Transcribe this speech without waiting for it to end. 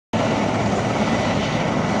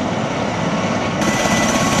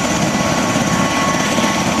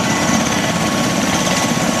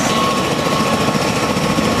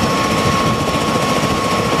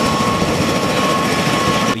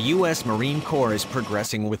U.S. Marine Corps is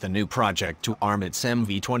progressing with a new project to arm its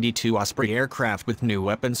MV-22 Osprey aircraft with new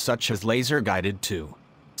weapons such as laser-guided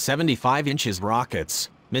 2.75 inches rockets,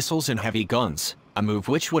 missiles and heavy guns, a move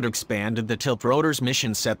which would expand the tilt-rotor's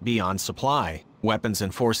mission set beyond supply, weapons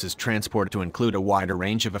and forces transport to include a wider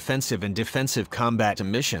range of offensive and defensive combat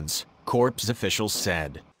missions, Corps officials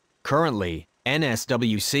said. Currently,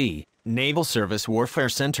 NSWC, Naval Service Warfare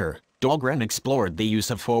Center, Dahlgren explored the use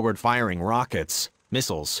of forward-firing rockets,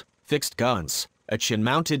 missiles, fixed guns, a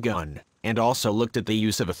chin-mounted gun, and also looked at the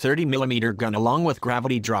use of a 30mm gun along with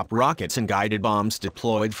gravity-drop rockets and guided bombs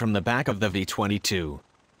deployed from the back of the V-22.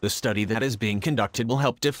 The study that is being conducted will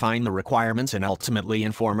help define the requirements and ultimately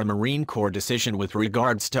inform a Marine Corps decision with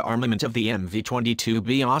regards to armament of the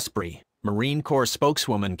MV-22B Osprey, Marine Corps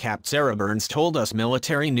spokeswoman Capt. Sarah Burns told us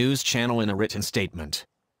Military News Channel in a written statement.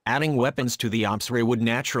 Adding weapons to the Osprey would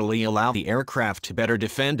naturally allow the aircraft to better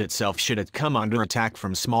defend itself should it come under attack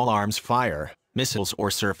from small arms fire, missiles or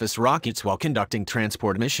surface rockets while conducting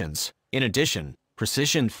transport missions. In addition,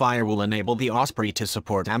 precision fire will enable the Osprey to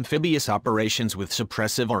support amphibious operations with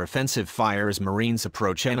suppressive or offensive fire as Marines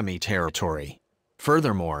approach enemy territory.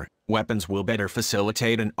 Furthermore, weapons will better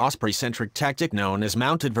facilitate an Osprey-centric tactic known as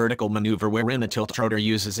mounted vertical maneuver, wherein the tilt-rotor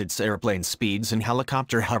uses its airplane speeds and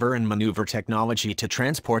helicopter hover and maneuver technology to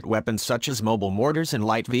transport weapons such as mobile mortars and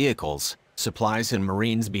light vehicles, supplies and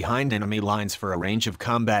Marines behind enemy lines for a range of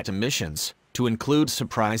combat missions, to include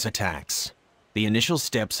surprise attacks. The initial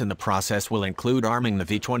steps in the process will include arming the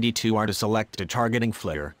V-22R to select a targeting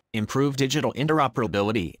flare, improve digital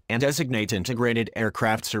interoperability, and designate integrated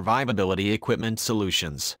aircraft survivability equipment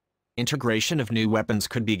solutions. Integration of new weapons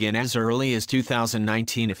could begin as early as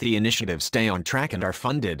 2019 if the initiatives stay on track and are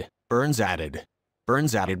funded, Burns added.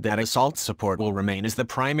 Burns added that assault support will remain as the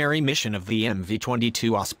primary mission of the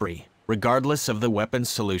MV-22 Osprey, regardless of the weapons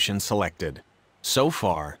solution selected. So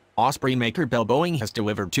far, Osprey maker Bell Boeing has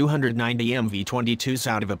delivered 290 MV-22s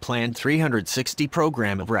out of a planned 360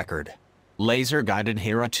 program of record. Laser-guided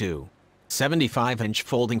Hera 2.75-inch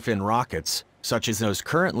folding fin rockets, such as those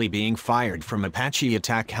currently being fired from Apache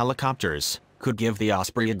attack helicopters, could give the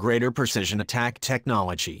Osprey a greater precision attack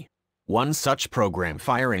technology. One such program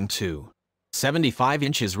firing 2.75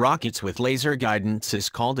 inches rockets with laser guidance is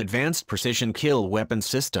called Advanced Precision Kill Weapon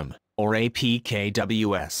System, or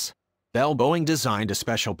APKWS. Bell Boeing designed a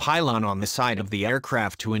special pylon on the side of the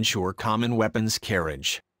aircraft to ensure common weapons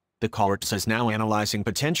carriage. The Corps is now analyzing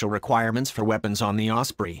potential requirements for weapons on the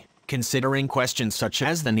Osprey, considering questions such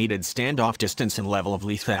as the needed standoff distance and level of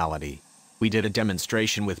lethality. We did a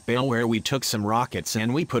demonstration with Bell where we took some rockets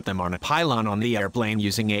and we put them on a pylon on the airplane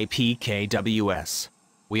using APKWS.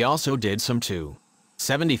 We also did some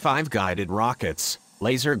 2.75 guided rockets,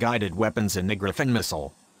 laser-guided weapons and a Griffin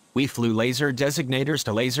missile. We flew laser designators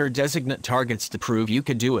to laser designate targets to prove you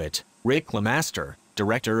could do it, Rick LeMaster,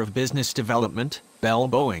 Director of Business Development, Bell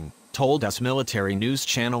Boeing, told us Military News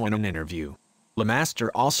Channel in an interview. LeMaster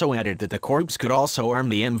also added that the Corps could also arm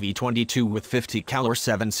the MV-22 with 50-caliber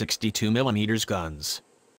 7.62mm guns.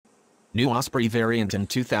 New Osprey variant in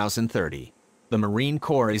 2030. The Marine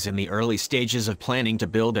Corps is in the early stages of planning to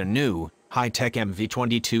build a new, high-tech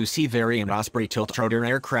MV-22C variant Osprey tilt-rotor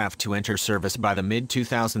aircraft to enter service by the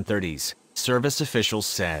mid-2030s, service officials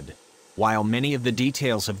said. While many of the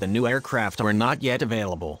details of the new aircraft are not yet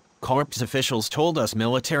available, Corps officials told us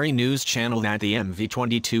Military News Channel that the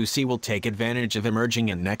MV-22C will take advantage of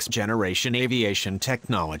emerging and next-generation aviation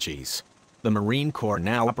technologies. The Marine Corps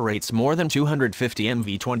now operates more than 250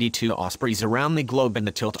 MV-22 Ospreys around the globe, and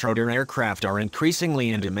the tilt-rotor aircraft are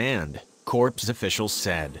increasingly in demand, Corps officials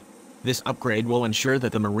said. This upgrade will ensure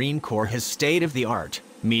that the Marine Corps has state-of-the-art,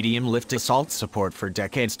 medium-lift assault support for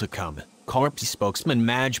decades to come, Corps spokesman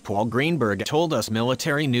Maj Paul Greenberg told us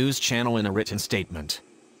Military News Channel in a written statement.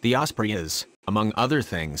 The Osprey is, among other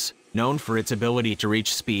things, known for its ability to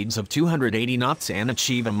reach speeds of 280 knots and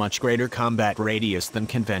achieve a much greater combat radius than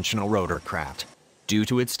conventional rotorcraft. Due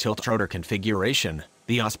to its tilt-rotor configuration,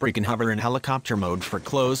 the Osprey can hover in helicopter mode for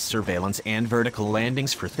closed surveillance and vertical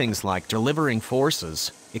landings for things like delivering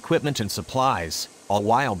forces, equipment and supplies, all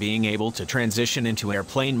while being able to transition into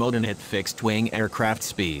airplane mode and at fixed-wing aircraft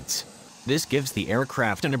speeds. This gives the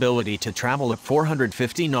aircraft an ability to travel at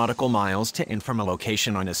 450 nautical miles to and from a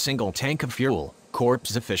location on a single tank of fuel,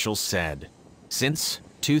 Corps officials said. Since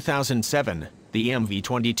 2007, the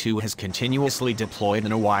MV-22 has continuously deployed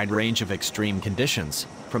in a wide range of extreme conditions,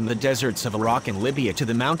 from the deserts of Iraq and Libya to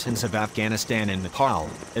the mountains of Afghanistan and Nepal,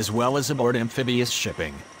 as well as aboard amphibious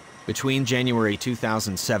shipping. Between January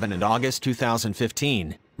 2007 and August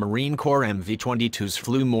 2015, Marine Corps MV-22s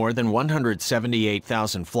flew more than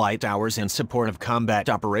 178,000 flight hours in support of combat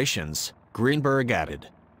operations, Greenberg added.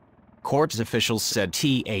 Corps officials said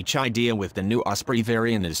the idea with the new Osprey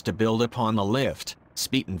variant is to build upon the lift,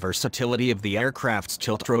 speed and versatility of the aircraft's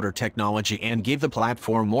tilt-rotor technology and give the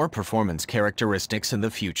platform more performance characteristics in the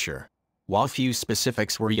future. While few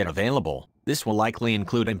specifics were yet available, this will likely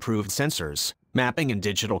include improved sensors, mapping and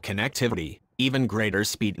digital connectivity, even greater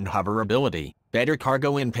speed and hoverability, better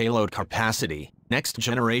cargo and payload capacity,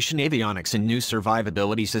 next-generation avionics and new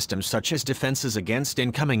survivability systems such as defenses against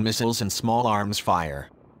incoming missiles and small arms fire.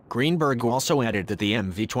 Greenberg also added that the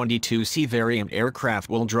MV-22C variant aircraft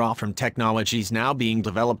will draw from technologies now being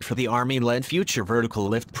developed for the Army-led Future Vertical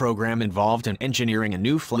Lift program involved in engineering a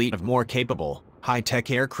new fleet of more capable,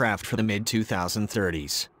 high-tech aircraft for the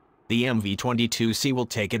mid-2030s. The MV-22C will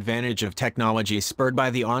take advantage of technology spurred by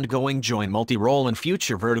the ongoing joint multi-role and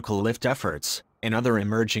future vertical lift efforts, and other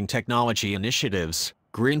emerging technology initiatives,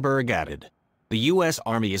 Greenberg added. The U.S.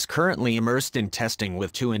 Army is currently immersed in testing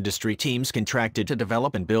with 2 industry teams contracted to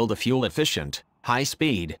develop and build a fuel-efficient,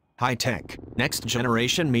 high-speed, high-tech,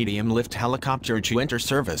 next-generation medium-lift helicopter to enter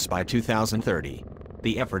service by 2030.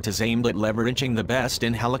 The effort is aimed at leveraging the best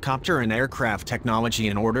in helicopter and aircraft technology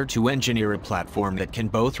in order to engineer a platform that can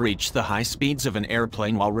both reach the high speeds of an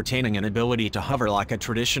airplane while retaining an ability to hover like a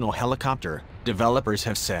traditional helicopter, developers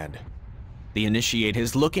have said. The initiate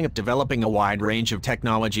is looking at developing a wide range of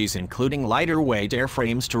technologies including lighter-weight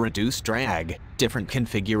airframes to reduce drag, different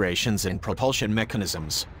configurations and propulsion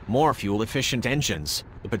mechanisms, more fuel-efficient engines,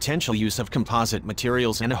 the potential use of composite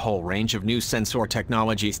materials and a whole range of new sensor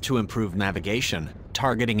technologies to improve navigation,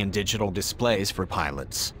 targeting and digital displays for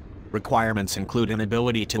pilots. Requirements include an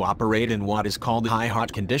ability to operate in what is called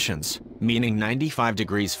high-hot conditions, meaning 95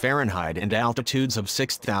 degrees Fahrenheit and altitudes of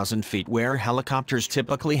 6,000 feet where helicopters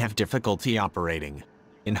typically have difficulty operating.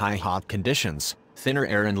 In high-hot conditions, thinner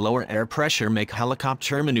air and lower air pressure make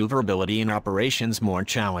helicopter maneuverability and operations more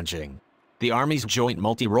challenging. The Army's Joint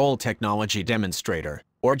Multi-Role Technology Demonstrator,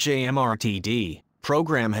 or JMRTD,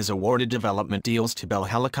 program has awarded development deals to Bell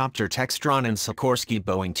Helicopter Textron and Sikorsky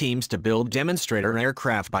Boeing teams to build demonstrator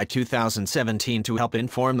aircraft by 2017 to help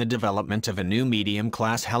inform the development of a new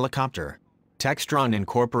medium-class helicopter. Textron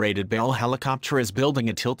Incorporated Bell Helicopter is building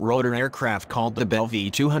a tilt-rotor aircraft called the Bell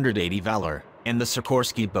V-280 Valor, and the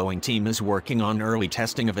Sikorsky Boeing team is working on early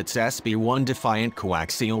testing of its SB-1 Defiant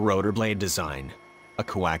coaxial rotor blade design. A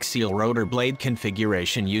coaxial rotor blade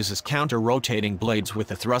configuration uses counter-rotating blades with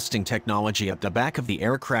a thrusting technology at the back of the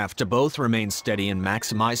aircraft to both remain steady and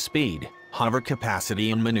maximize speed, hover capacity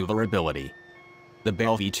and maneuverability. The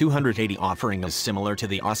Bell V-280 offering is similar to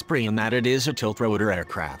the Osprey in that it is a tilt-rotor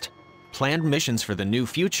aircraft. Planned missions for the new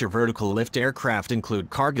future vertical lift aircraft include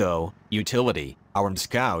cargo, utility, armed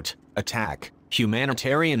scout, attack,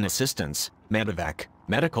 humanitarian assistance, medevac,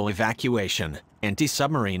 medical evacuation,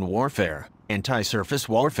 anti-submarine warfare, anti-surface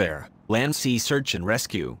warfare, land-sea search and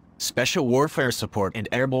rescue, special warfare support and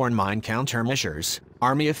airborne mine countermeasures,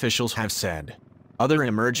 Army officials have said. Other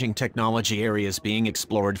emerging technology areas being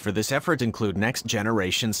explored for this effort include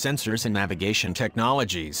next-generation sensors and navigation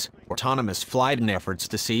technologies, autonomous flight and efforts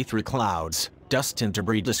to see through clouds, dust and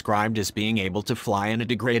debris described as being able to fly in a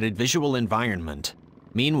degraded visual environment.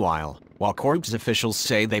 Meanwhile, while Corps officials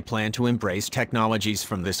say they plan to embrace technologies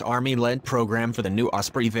from this Army-led program for the new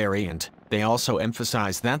Osprey variant, they also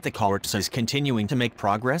emphasize that the Corps is continuing to make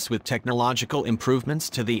progress with technological improvements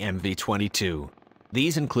to the MV-22.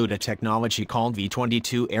 These include a technology called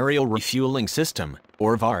V-22 Aerial Refueling System,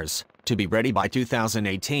 or VARS, to be ready by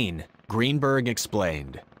 2018, Greenberg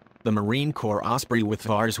explained. The Marine Corps Osprey with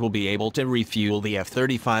VARS will be able to refuel the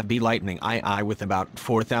F-35B Lightning II with about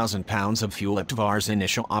 4,000 pounds of fuel at VARS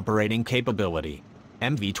initial operating capability.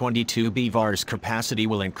 MV-22B VARS capacity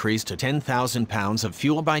will increase to 10,000 pounds of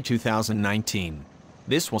fuel by 2019.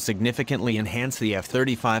 This will significantly enhance the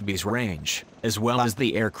F-35B's range, as well as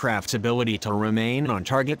the aircraft's ability to remain on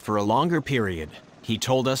target for a longer period, he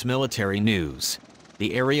told us Military News.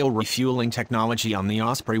 The aerial refueling technology on the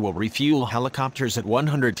Osprey will refuel helicopters at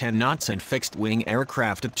 110 knots and fixed-wing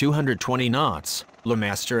aircraft at 220 knots,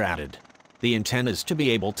 LeMaster added. The intent is to be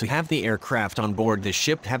able to have the aircraft on board the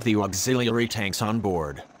ship have the auxiliary tanks on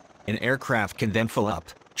board. An aircraft can then fill up,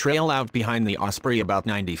 trail out behind the Osprey about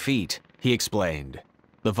 90 feet, he explained.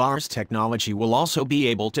 The VARS technology will also be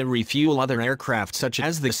able to refuel other aircraft such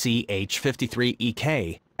as the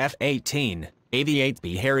CH-53EK, F-18,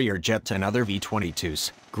 Aviate-B Harrier jet and other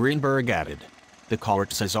V-22s, Greenberg added. The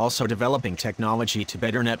Corps is also developing technology to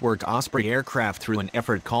better network Osprey aircraft through an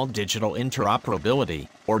effort called Digital Interoperability,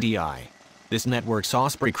 or DI. This networks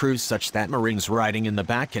Osprey crews such that Marines riding in the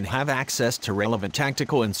back can have access to relevant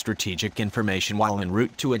tactical and strategic information while en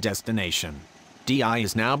route to a destination. DI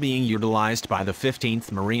is now being utilized by the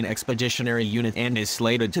 15th Marine Expeditionary Unit and is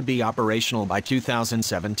slated to be operational by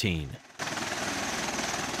 2017.